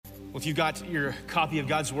Well, if you've got your copy of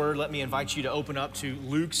God's Word, let me invite you to open up to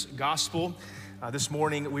Luke's Gospel. This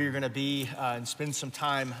morning, we're going to be and spend some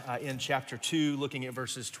time in chapter 2, looking at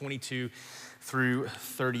verses 22 through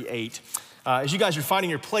 38. As you guys are finding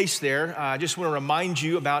your place there, I just want to remind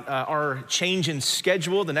you about our change in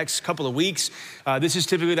schedule the next couple of weeks. This is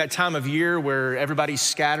typically that time of year where everybody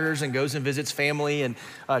scatters and goes and visits family and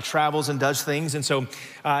travels and does things. And so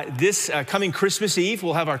this coming Christmas Eve,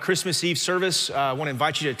 we'll have our Christmas Eve service. I want to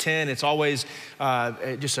invite you to attend. It's always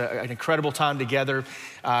just an incredible time together.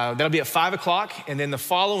 That'll be at 5 o'clock. And then the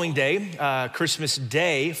following day, Christmas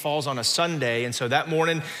Day, falls on a Sunday. And so that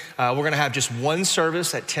morning, we're going to have just one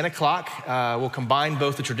service at 10 o'clock. We'll combine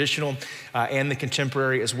both the traditional and the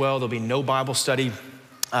contemporary as well. There'll be no Bible study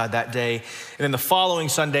that day. And then the following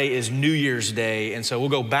Sunday is New Year's Day. And so we'll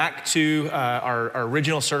go back to our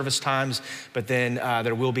original service times, but then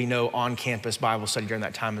there will be no on-campus Bible study during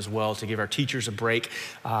that time as well to give our teachers a break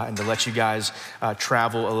and to let you guys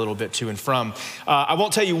travel a little bit to and from. I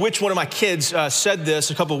won't tell you which one of my kids said this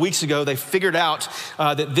a couple of weeks ago. They figured out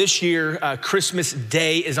that this year Christmas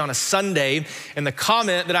Day is on a Sunday. And the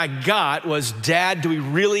comment that I got was, "Dad, do we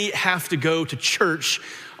really have to go to church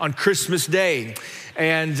on Christmas Day?"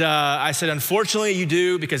 And I said, "Unfortunately, you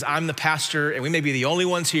do, because I'm the pastor, and we may be the only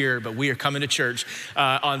ones here, but we are coming to church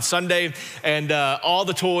on Sunday. And all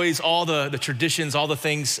the toys, all the traditions, all the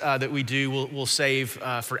things that we do, we'll save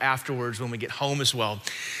for afterwards when we get home as well."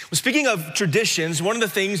 Well, speaking of traditions, one of the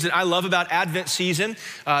things that I love about Advent season,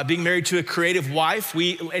 being married to a creative wife,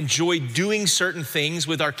 we enjoy doing certain things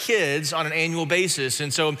with our kids on an annual basis.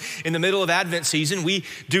 And so in the middle of Advent season, we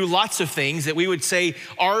do lots of things that we would say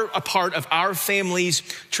are a part of our family's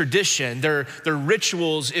tradition. They're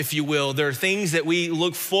rituals, if you will. They're things that we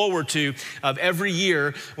look forward to every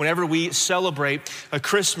year whenever we celebrate a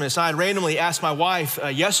Christmas. I randomly asked my wife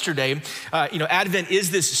yesterday, Advent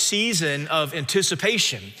is this season of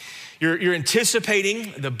anticipation. You're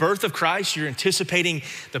anticipating the birth of Christ. You're anticipating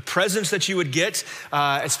the presents that you would get,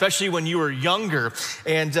 especially when you were younger.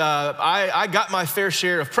 And I got my fair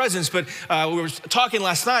share of presents, but we were talking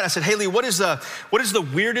last night. I said, "Haley, what is the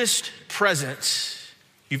weirdest present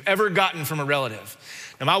you've ever gotten from a relative?"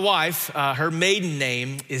 Now, my wife, her maiden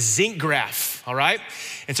name is Zinkgraf, all right?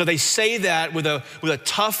 And so they say that with a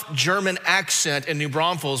tough German accent in New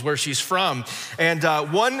Braunfels, where she's from. And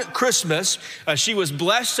one Christmas, she was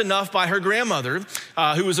blessed enough by her grandmother,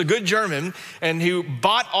 who was a good German, and who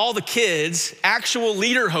bought all the kids actual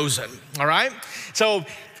lederhosen, all right? So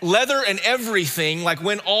leather and everything, like,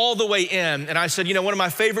 went all the way in. And I said, one of my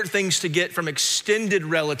favorite things to get from extended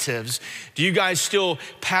relatives, do you guys still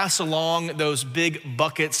pass along those big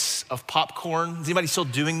buckets of popcorn? Is anybody still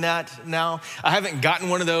doing that now? I haven't gotten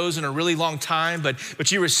one of those in a really long time,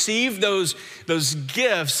 but you receive those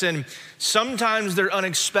gifts, and sometimes they're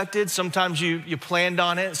unexpected. Sometimes you planned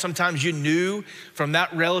on it. Sometimes you knew from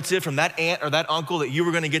that relative, from that aunt or that uncle, that you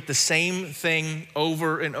were gonna get the same thing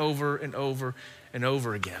over and over and over and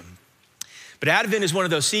over again. But Advent is one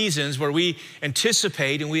of those seasons where we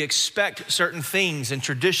anticipate and we expect certain things and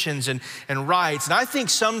traditions and rites. And I think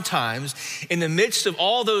sometimes in the midst of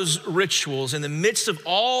all those rituals, in the midst of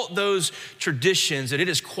all those traditions, that it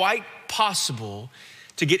is quite possible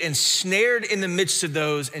to get ensnared in the midst of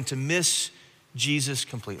those and to miss Jesus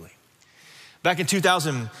completely. Back in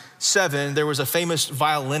 2007, there was a famous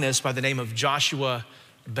violinist by the name of Joshua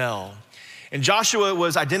Bell. And Joshua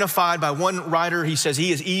was identified by one writer. He says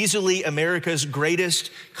he is easily America's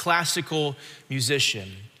greatest classical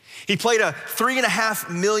musician. He played a $3.5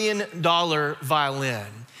 million violin.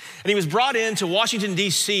 And he was brought into Washington,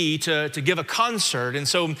 D.C. to give a concert. And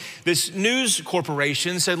so this news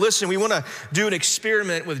corporation said, "Listen, we want to do an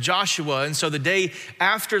experiment with Joshua. And so the day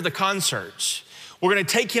after the concert, we're going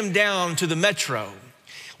to take him down to the metro.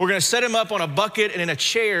 We're gonna set him up on a bucket and in a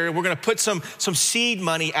chair. We're gonna put some seed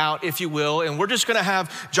money out, if you will, and we're just gonna have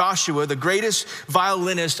Joshua, the greatest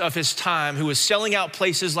violinist of his time, who was selling out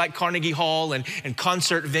places like Carnegie Hall and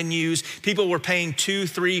concert venues. People were paying $200,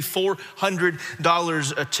 $300,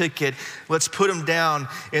 $400 a ticket. Let's put him down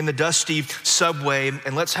in the dusty subway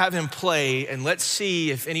and let's have him play, and let's see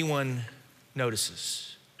if anyone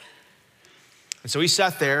notices." And so he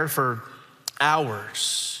sat there for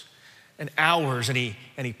hours and hours, and he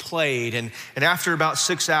played, and after about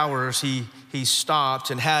 6 hours, he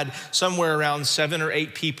stopped and had somewhere around 7 or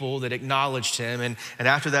 8 people that acknowledged him. And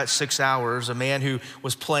after that 6 hours, a man who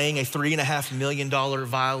was playing a $3.5 million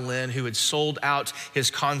violin, who had sold out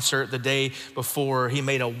his concert the day before, he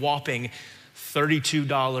made a whopping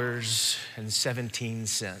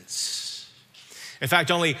 $32.17. In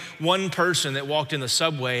fact, only one person that walked in the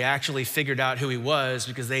subway actually figured out who he was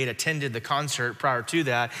because they had attended the concert prior to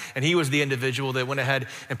that, and he was the individual that went ahead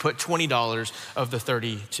and put $20 of the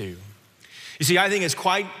 32. You see, I think it's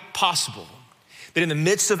quite possible that in the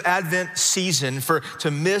midst of Advent season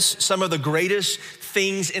to miss some of the greatest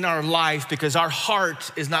things in our life because our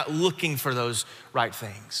heart is not looking for those right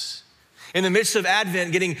things. In the midst of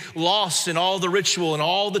Advent, getting lost in all the ritual and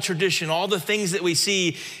all the tradition, all the things that we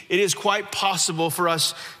see, it is quite possible for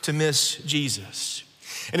us to miss Jesus.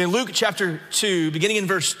 And in Luke chapter 2, beginning in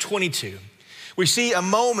verse 22, we see a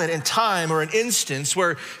moment in time or an instance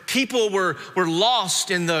where people were lost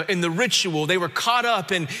in the ritual. They were caught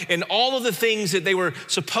up in all of the things that they were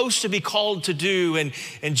supposed to be called to do.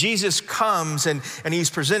 And Jesus comes and he's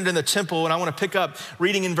presented in the temple. And I want to pick up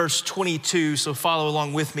reading in verse 22, so follow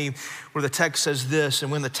along with me, where the text says this: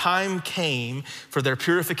 "And when the time came for their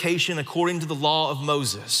purification according to the law of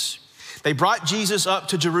Moses, they brought Jesus up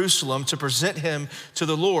to Jerusalem to present him to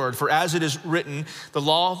the Lord. For as it is written, the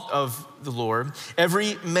law of the Lord,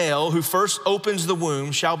 every male who first opens the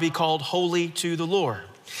womb shall be called holy to the Lord,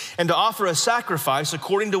 and to offer a sacrifice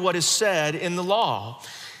according to what is said in the law,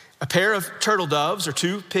 a pair of turtle doves or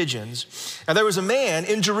 2 pigeons. Now there was a man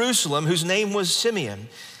in Jerusalem whose name was Simeon,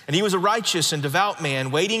 and he was a righteous and devout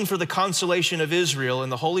man, waiting for the consolation of Israel,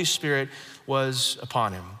 and the Holy Spirit was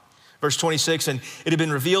upon him." Verse 26, "And it had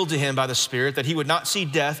been revealed to him by the Spirit that he would not see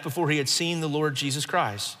death before he had seen the Lord Jesus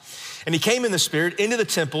Christ. And he came in the Spirit into the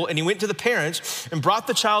temple, and he went to the parents and brought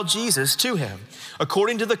the child Jesus to him,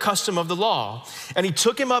 according to the custom of the law. And he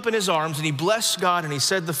took him up in his arms, and he blessed God, and he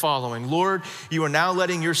said the following: Lord, you are now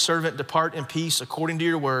letting your servant depart in peace according to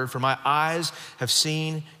your word, for my eyes have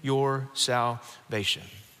seen your salvation."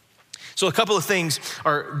 So a couple of things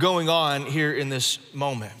are going on here in this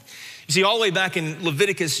moment. You see, all the way back in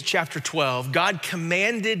Leviticus chapter 12, God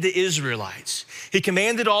commanded the Israelites. He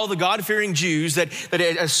commanded all the God-fearing Jews that at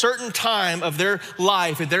a certain time of their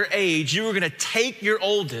life, at their age, you were gonna take your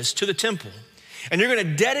oldest to the temple and you're gonna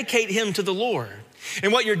dedicate him to the Lord.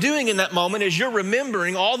 And what you're doing in that moment is you're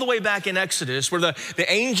remembering all the way back in Exodus where the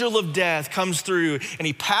angel of death comes through and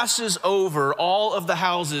he passes over all of the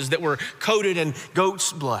houses that were coated in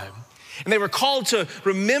goat's blood. And they were called to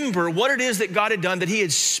remember what it is that God had done, that he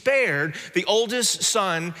had spared the oldest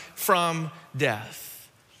son from death.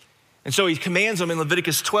 And so he commands them in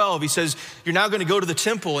Leviticus 12. He says, you're now gonna go to the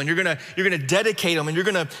temple and you're gonna dedicate them and you're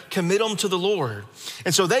gonna commit them to the Lord.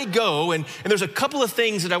 And so they go, and there's a couple of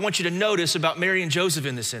things that I want you to notice about Mary and Joseph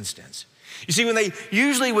in this instance. You see, when they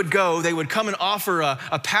usually would go, they would come and offer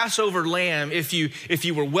a Passover lamb if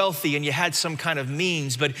you were wealthy and you had some kind of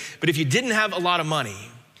means. But if you didn't have a lot of money,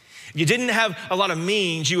 you didn't have a lot of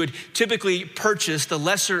means, you would typically purchase the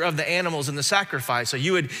lesser of the animals in the sacrifice. So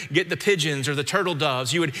you would get the pigeons or the turtle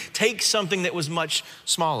doves. You would take something that was much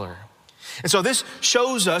smaller. And so this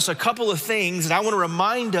shows us a couple of things that I want to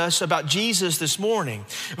remind us about Jesus this morning.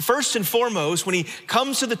 First and foremost, when he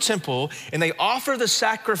comes to the temple and they offer the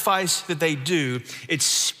sacrifice that they do, it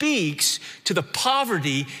speaks to the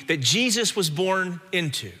poverty that Jesus was born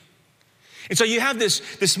into. And so you have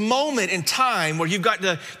this moment in time where you've got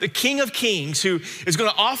the King of Kings who is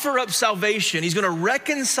gonna offer up salvation. He's gonna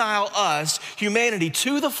reconcile us, humanity,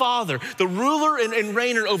 to the Father, the ruler and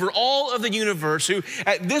reigner over all of the universe, who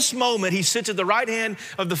at this moment, he sits at the right hand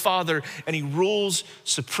of the Father and he rules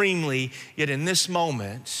supremely. Yet in this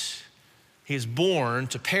moment, he is born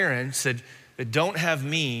to parents that don't have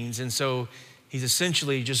means. And so he's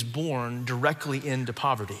essentially just born directly into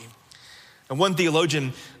poverty. And one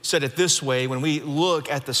theologian said it this way: when we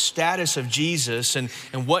look at the status of Jesus and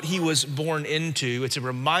what he was born into, it's a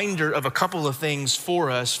reminder of a couple of things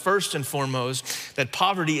for us. First and foremost, that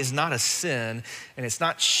poverty is not a sin and it's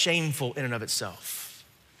not shameful in and of itself.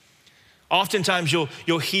 Oftentimes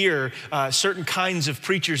you'll hear certain kinds of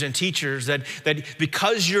preachers and teachers that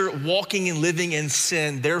because you're walking and living in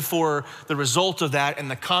sin, therefore the result of that and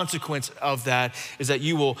the consequence of that is that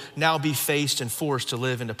you will now be faced and forced to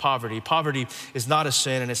live into poverty. Poverty is not a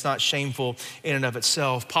sin and it's not shameful in and of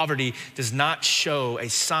itself. Poverty does not show a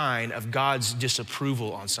sign of God's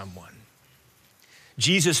disapproval on someone.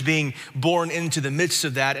 Jesus being born into the midst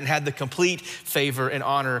of that and had the complete favor and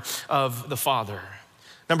honor of the Father.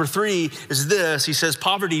 Number 3 is this: he says,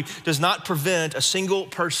 poverty does not prevent a single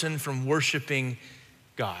person from worshiping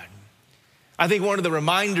God. I think one of the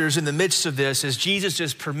reminders in the midst of this is Jesus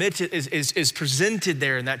is presented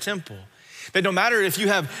there in that temple. That no matter if you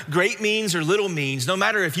have great means or little means, no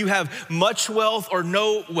matter if you have much wealth or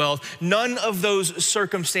no wealth, none of those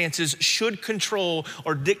circumstances should control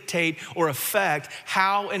or dictate or affect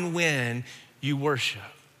how and when you worship.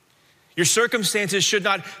 Your circumstances should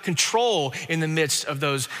not control in the midst of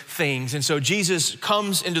those things. And so Jesus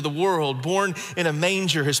comes into the world, born in a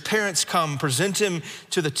manger. His parents come, present him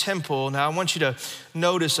to the temple. Now, I want you to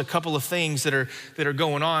notice a couple of things that are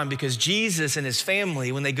going on, because Jesus and his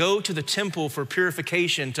family, when they go to the temple for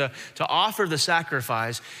purification to offer the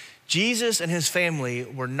sacrifice, Jesus and his family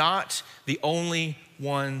were not the only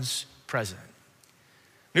ones present.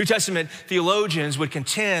 New Testament theologians would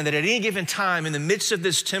contend that at any given time in the midst of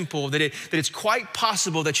this temple, that it's quite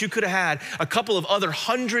possible that you could have had a couple of other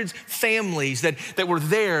hundreds families that were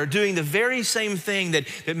there doing the very same thing that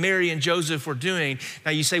Mary and Joseph were doing.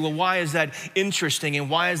 Now you say, well, why is that interesting and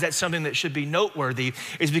why is that something that should be noteworthy?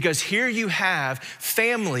 Is because here you have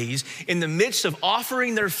families in the midst of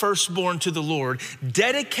offering their firstborn to the Lord,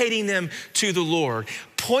 dedicating them to the Lord,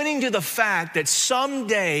 pointing to the fact that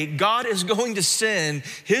someday God is going to send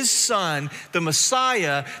his son, the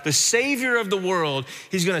Messiah, the Savior of the world.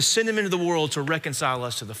 He's going to send him into the world to reconcile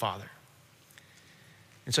us to the Father.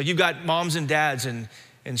 And so you've got moms and dads and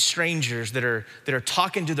strangers that are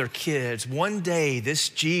talking to their kids. One day, this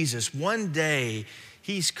Jesus, one day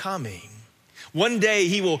he's coming. One day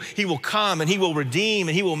he will come and he will redeem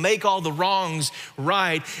and he will make all the wrongs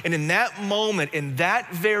right. And in that moment, in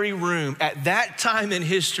that very room, at that time in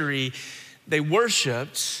history, they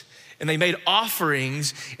worshiped and they made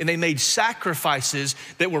offerings and they made sacrifices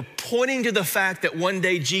that were pointing to the fact that one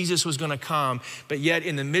day Jesus was gonna come. But yet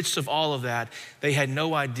in the midst of all of that, they had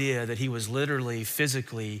no idea that he was literally,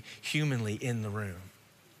 physically, humanly in the room.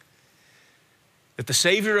 That the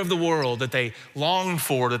Savior of the world that they longed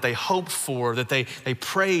for, that they hoped for, that they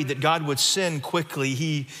prayed that God would send quickly,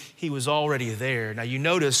 he was already there. Now you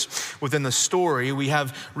notice within the story, we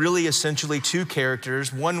have really essentially two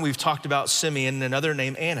characters. One we've talked about, Simeon, and another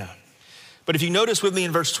named Anna. But if you notice with me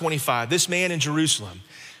in verse 25, this man in Jerusalem,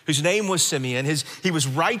 whose name was Simeon, he was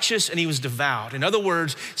righteous and he was devout. In other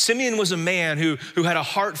words, Simeon was a man who had a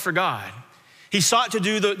heart for God. He sought to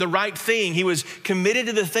do the right thing. He was committed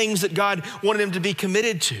to the things that God wanted him to be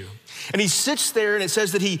committed to. And he sits there and it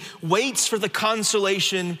says that he waits for the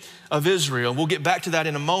consolation of Israel. We'll get back to that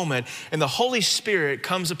in a moment. And the Holy Spirit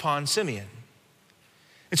comes upon Simeon.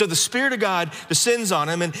 And so the Spirit of God descends on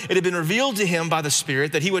him, and it had been revealed to him by the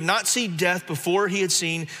Spirit that he would not see death before he had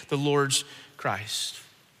seen the Lord's Christ.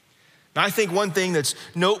 Now, I think one thing that's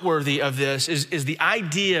noteworthy of this is the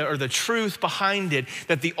idea or the truth behind it,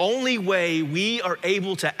 that the only way we are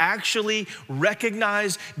able to actually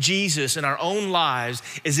recognize Jesus in our own lives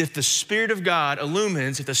is if the Spirit of God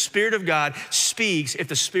illumines, if the Spirit of God speaks, if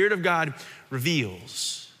the Spirit of God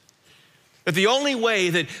reveals. That the only way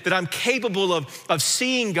that I'm capable of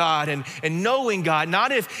seeing God and knowing God,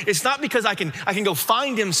 it's not because I can go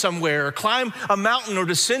find him somewhere or climb a mountain or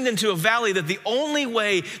descend into a valley, that the only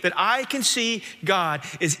way that I can see God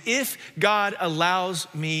is if God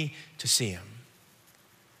allows me to see him.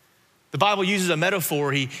 The Bible uses a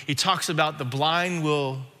metaphor. He talks about the blind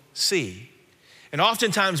will see. And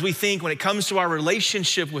oftentimes we think when it comes to our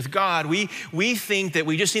relationship with God, we think that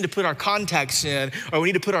we just need to put our contacts in or we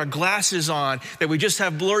need to put our glasses on, that we just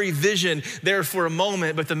have blurry vision there for a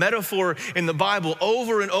moment. But the metaphor in the Bible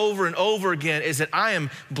over and over and over again is that I am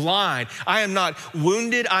blind. I am not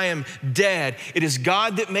wounded. I am dead. It is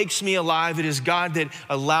God that makes me alive. It is God that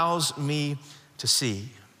allows me to see.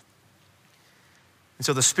 And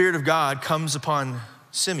so the Spirit of God comes upon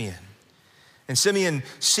Simeon. And Simeon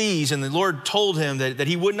sees, and the Lord told him that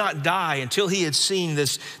he would not die until he had seen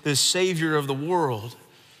this Savior of the world.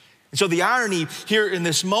 And so the irony here in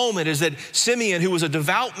this moment is that Simeon, who was a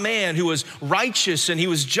devout man, who was righteous and he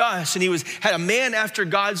was just and had a man after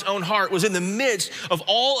God's own heart, was in the midst of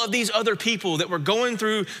all of these other people that were going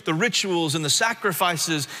through the rituals and the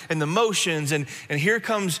sacrifices and the motions. And here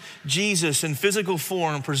comes Jesus in physical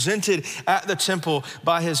form, presented at the temple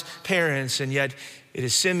by his parents. And yet it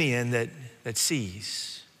is Simeon that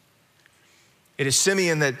sees. It is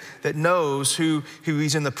Simeon that knows who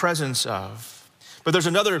he's in the presence of. But there's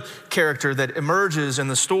another character that emerges in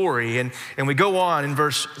the story, and we go on in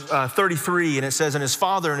verse 33, and it says, and his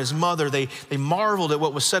father and his mother, they marveled at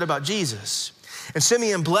what was said about Jesus. And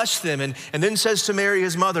Simeon blessed them and then says to Mary,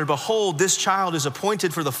 his mother, behold, this child is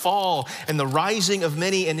appointed for the fall and the rising of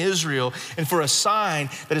many in Israel, and for a sign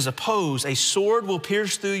that is opposed. A sword will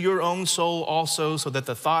pierce through your own soul also, so that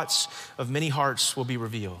the thoughts of many hearts will be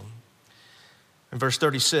revealed. In verse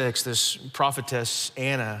 36, this prophetess,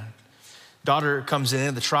 Anna, daughter comes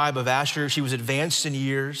in, the tribe of Asher. She was advanced in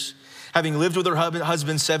years, Having lived with her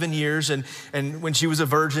husband 7 years, and when she was a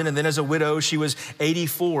virgin, and then as a widow, she was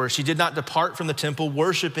 84. She did not depart from the temple,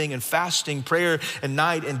 worshiping and fasting, prayer and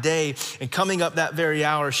night and day. And coming up that very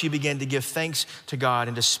hour, she began to give thanks to God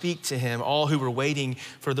and to speak to him, all who were waiting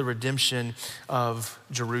for the redemption of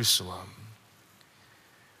Jerusalem.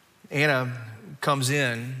 Anna comes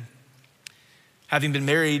in, having been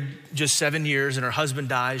married just 7 years, and her husband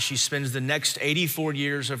dies. She spends the next 84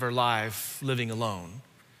 years of her life living alone,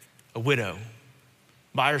 a widow,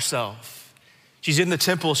 by herself. She's in the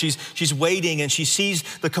temple, she's waiting, and she sees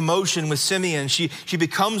the commotion with Simeon. She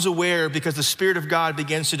becomes aware because the Spirit of God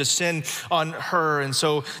begins to descend on her. And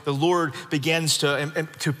so the Lord begins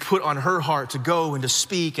to put on her heart to go and to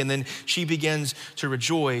speak, and then she begins to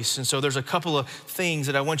rejoice. And so there's a couple of things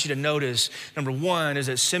that I want you to notice. Number one is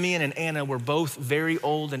that Simeon and Anna were both very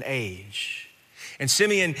old in age. And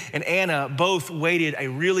Simeon and Anna both waited a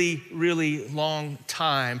really, really long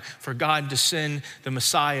time for God to send the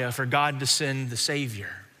Messiah, for God to send the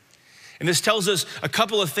Savior. And this tells us a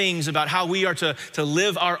couple of things about how we are to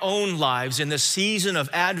live our own lives in this season of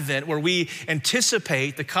Advent, where we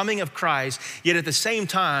anticipate the coming of Christ, yet at the same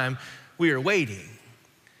time, we are waiting.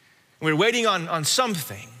 We're waiting on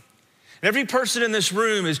something. And every person in this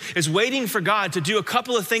room is waiting for God to do a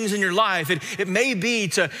couple of things in your life. It may be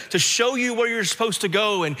to show you where you're supposed to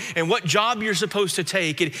go and what job you're supposed to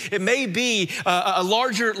take. It may be a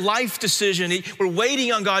larger life decision. We're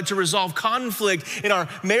waiting on God to resolve conflict in our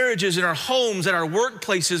marriages, in our homes, in our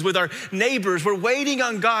workplaces, with our neighbors. We're waiting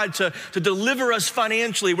on God to deliver us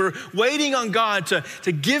financially. We're waiting on God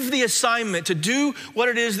to give the assignment, to do what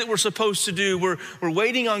it is that we're supposed to do. We're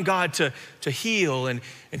waiting on God to heal and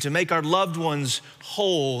to make our loved ones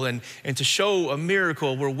whole and to show a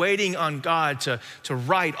miracle. We're waiting on God to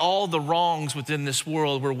right all the wrongs within this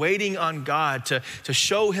world. We're waiting on God to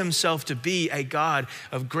show himself to be a God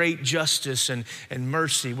of great justice and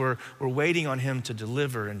mercy. We're waiting on him to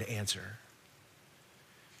deliver and to answer.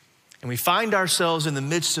 And we find ourselves in the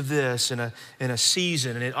midst of this in a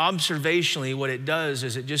season. And observationally, what it does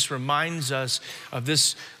is it just reminds us of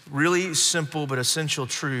this really simple but essential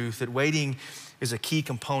truth that waiting is a key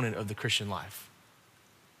component of the Christian life.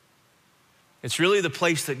 It's really the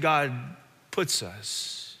place that God puts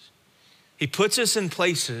us. He puts us in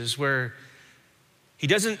places where he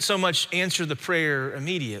doesn't so much answer the prayer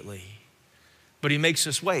immediately, but he makes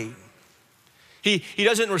us wait. He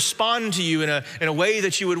doesn't respond to you in a way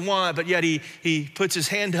that you would want, but yet he puts his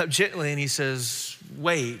hand up gently and he says,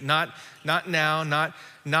 wait, not now,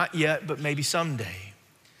 not yet, but maybe someday.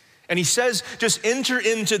 And he says, just enter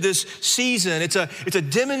into this season. It's a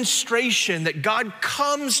demonstration that God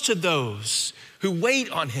comes to those who wait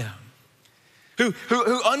on him,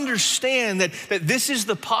 who understand that this is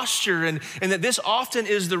the posture and that this often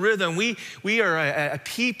is the rhythm. We are a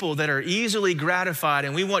people that are easily gratified,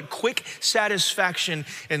 and we want quick satisfaction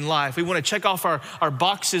in life. We want to check off our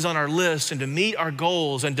boxes on our list and to meet our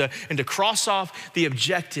goals and to cross off the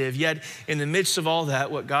objective. Yet in the midst of all that,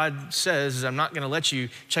 what God says is, I'm not going to let you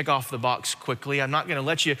check off the box quickly. I'm not going to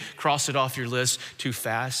let you cross it off your list too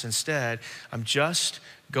fast. Instead, I'm just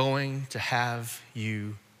going to have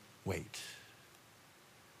you wait.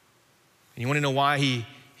 And you want to know why he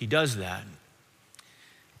does that?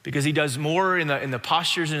 Because he does more in the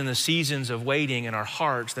postures and in the seasons of waiting in our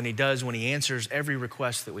hearts than he does when he answers every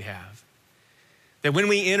request that we have. That when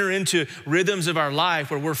we enter into rhythms of our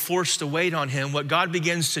life where we're forced to wait on him, what God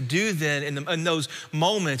begins to do then in those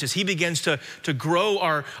moments is he begins to grow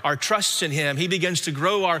our trust in him. He begins to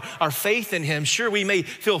grow our faith in him. Sure, we may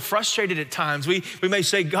feel frustrated at times. We may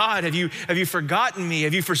say, God, have you forgotten me?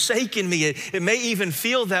 Have you forsaken me? It may even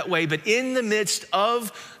feel that way, but in the midst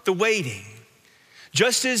of the waiting,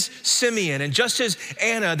 just as Simeon and just as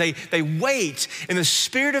Anna, they wait, and the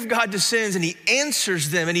Spirit of God descends and he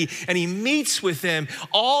answers them and he meets with them.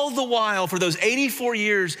 All the while, for those 84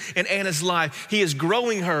 years in Anna's life, he is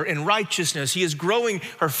growing her in righteousness. He is growing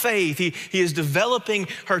her faith. He is developing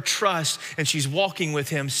her trust, and she's walking with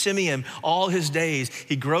him. Simeon, all his days,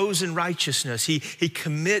 he grows in righteousness. He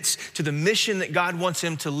commits to the mission that God wants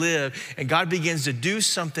him to live, and God begins to do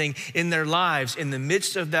something in their lives in the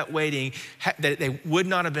midst of that waiting that they would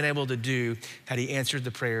not have been able to do had he answered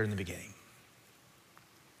the prayer in the beginning.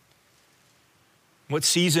 What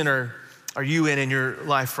season are you in your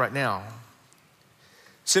life right now?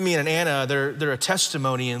 Simeon and Anna, they're a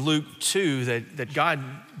testimony in Luke 2 that God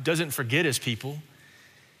doesn't forget his people.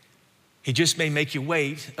 He just may make you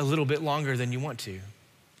wait a little bit longer than you want to.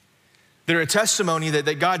 They're a testimony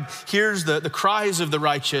that God hears the cries of the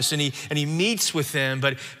righteous and he meets with them,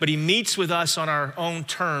 but he meets with us on our own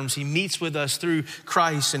terms. He meets with us through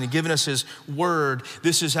Christ and he's given us his word.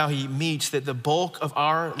 This is how he meets, that the bulk of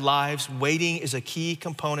our lives, waiting is a key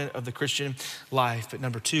component of the Christian life. But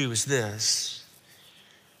number two is this.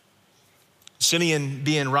 Simeon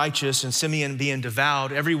being righteous and Simeon being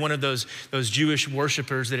devout, every one of those Jewish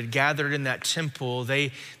worshipers that had gathered in that temple,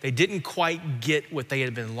 they didn't quite get what they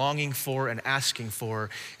had been longing for and asking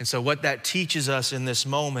for. And so what that teaches us in this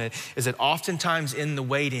moment is that oftentimes in the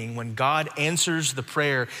waiting, when God answers the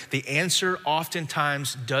prayer, the answer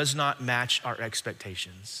oftentimes does not match our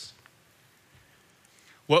expectations.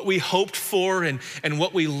 What we hoped for and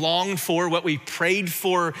what we longed for, what we prayed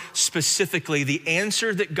for specifically, the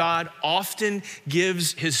answer that God often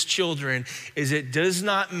gives his children is it does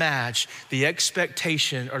not match the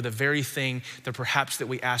expectation or the very thing that perhaps that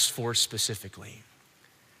we asked for specifically.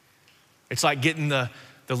 It's like getting the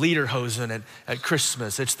lederhosen at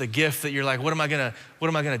Christmas. It's the gift that you're like, what am I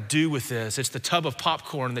gonna do with this? It's the tub of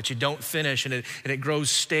popcorn that you don't finish and it grows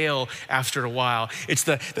stale after a while. It's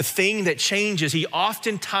the thing that changes. He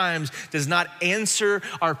oftentimes does not answer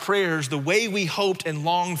our prayers the way we hoped and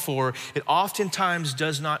longed for. It oftentimes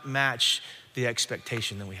does not match the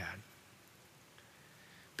expectation that we had.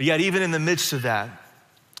 But yet, even in the midst of that,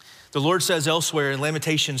 the Lord says elsewhere in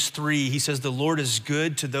Lamentations 3, he says, the Lord is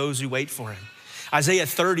good to those who wait for him. Isaiah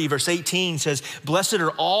 30 verse 18 says, blessed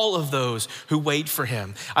are all of those who wait for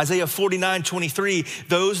him. Isaiah 49:23,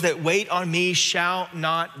 those that wait on me shall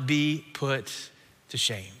not be put to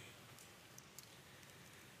shame.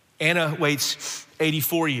 Anna waits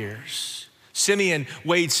 84 years. Simeon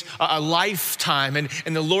waits a lifetime, and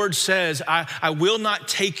the Lord says, I will not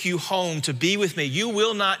take you home to be with me. You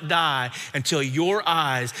will not die until your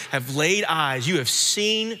eyes have laid eyes. You have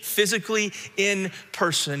seen physically in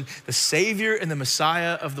person the Savior and the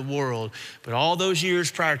Messiah of the world. But all those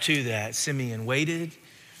years prior to that, Simeon waited,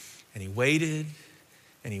 and he waited,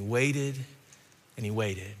 and he waited, and he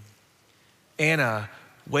waited. Anna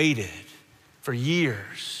waited for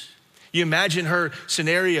years. You imagine her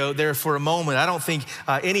scenario there for a moment. I don't think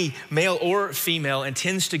any male or female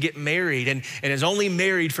intends to get married and is only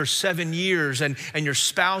married for 7 years and your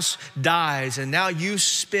spouse dies and now you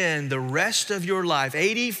spend the rest of your life,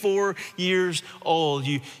 84 years old,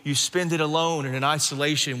 you spend it alone and in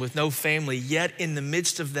isolation with no family. Yet in the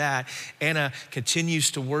midst of that, Anna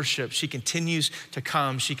continues to worship. She continues to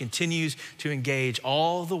come. She continues to engage.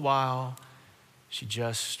 All the while, she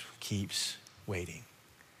just keeps waiting.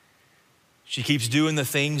 She keeps doing the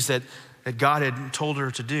things that God had told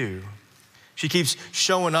her to do. She keeps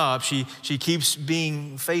showing up. She keeps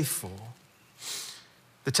being faithful.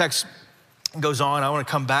 The text goes on. I want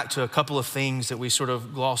to come back to a couple of things that we sort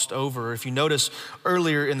of glossed over. If you notice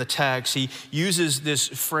earlier in the text, he uses this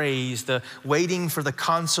phrase, the waiting for the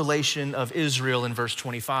consolation of Israel in verse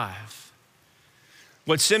 25.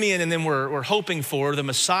 What Simeon and them were hoping for, the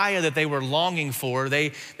Messiah that they were longing for,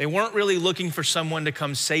 they weren't really looking for someone to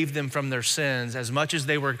come save them from their sins as much as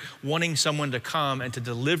they were wanting someone to come and to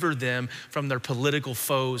deliver them from their political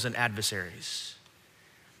foes and adversaries.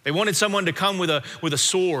 They wanted someone to come with a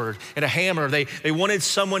sword and a hammer. They wanted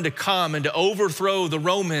someone to come and to overthrow the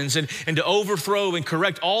Romans and to overthrow and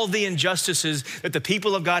correct all the injustices that the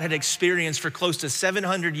people of God had experienced for close to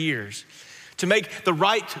 700 years. To make the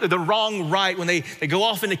wrong right when they go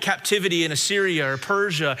off into captivity in Assyria or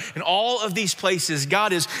Persia and all of these places.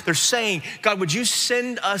 They're saying, God, would you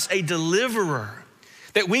send us a deliverer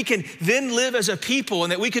that we can then live as a people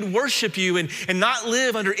and that we can worship you and not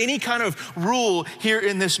live under any kind of rule here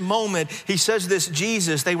in this moment. He says this,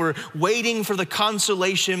 Jesus, they were waiting for the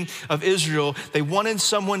consolation of Israel. They wanted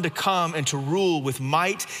someone to come and to rule with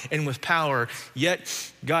might and with power,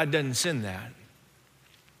 yet God doesn't send that.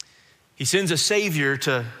 He sends a Savior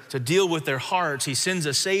to deal with their hearts. He sends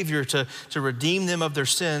a Savior to redeem them of their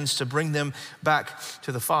sins, to bring them back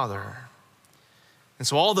to the Father. And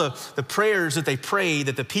so all the prayers that they prayed,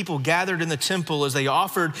 that the people gathered in the temple as they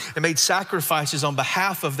offered and made sacrifices on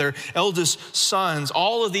behalf of their eldest sons,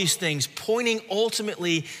 all of these things pointing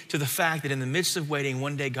ultimately to the fact that in the midst of waiting,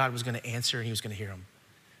 one day God was going to answer and he was going to hear them.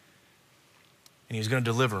 And he was going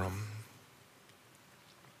to deliver them.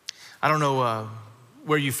 I don't know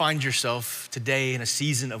where you find yourself today in a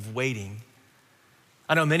season of waiting.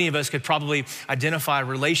 I know many of us could probably identify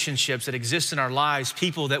relationships that exist in our lives,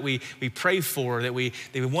 people that we pray for, that we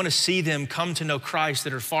want to see them come to know Christ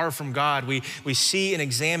that are far from God. We see and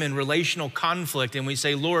examine relational conflict and we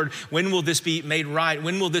say, Lord, when will this be made right?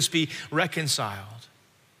 When will this be reconciled?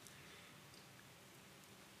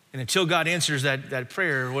 And until God answers that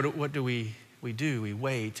prayer, what do we do? We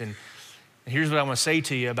wait. And And here's what I want to say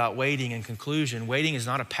to you about waiting in conclusion. Waiting is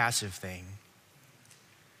not a passive thing.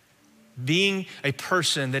 Being a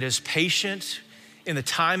person that is patient in the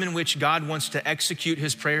time in which God wants to execute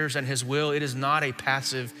his prayers and his will, it is not a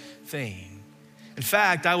passive thing. In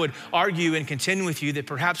fact, I would argue and contend with you that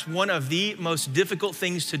perhaps one of the most difficult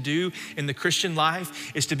things to do in the Christian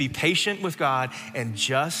life is to be patient with God and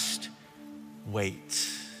just wait.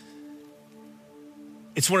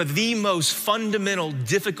 It's one of the most fundamental,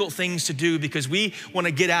 difficult things to do because we want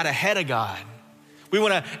to get out ahead of God. We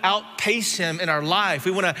want to outpace him in our life.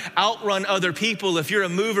 We want to outrun other people. If you're a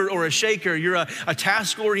mover or a shaker, you're a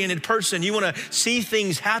task-oriented person. You want to see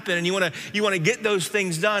things happen and you want to get those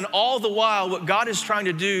things done. All the while, what God is trying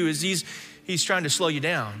to do is he's trying to slow you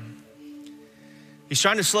down. He's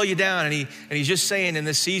trying to slow you down, and he's just saying in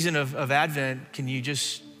this season of Advent, can you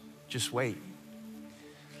just wait?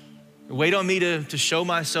 Wait on me to show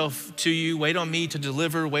myself to you. Wait on me to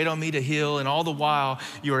deliver. Wait on me to heal. And all the while,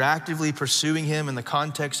 you are actively pursuing him in the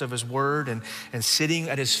context of his word and sitting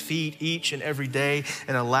at his feet each and every day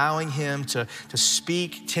and allowing him to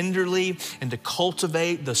speak tenderly and to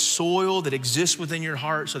cultivate the soil that exists within your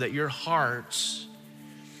heart so that your hearts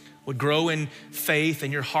would grow in faith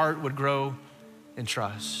and your heart would grow in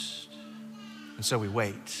trust. And so we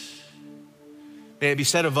wait. May it be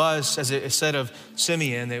said of us, as it is said of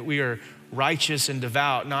Simeon, that we are righteous and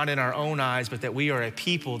devout, not in our own eyes, but that we are a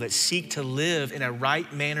people that seek to live in a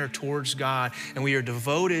right manner towards God. And we are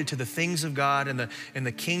devoted to the things of God and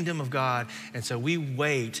the kingdom of God. And so we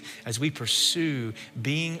wait as we pursue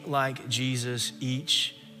being like Jesus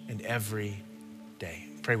each and every day.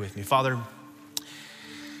 Pray with me. Father,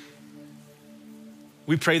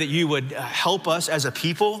 we pray that you would help us as a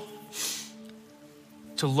people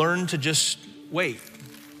to learn to just wait,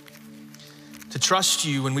 to trust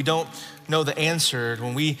you when we don't know the answer,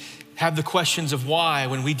 when we have the questions of why,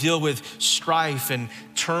 when we deal with strife and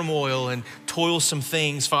turmoil and toilsome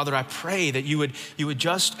things. Father, I pray that you would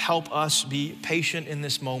just help us be patient in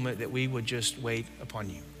this moment, that we would just wait upon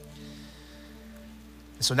you.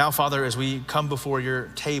 And so now, Father, as we come before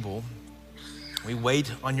your table, we wait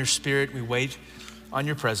on your Spirit, we wait on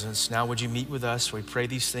your presence. Now would you meet with us? We pray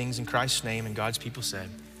these things in Christ's name, and God's people said,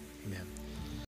 amen.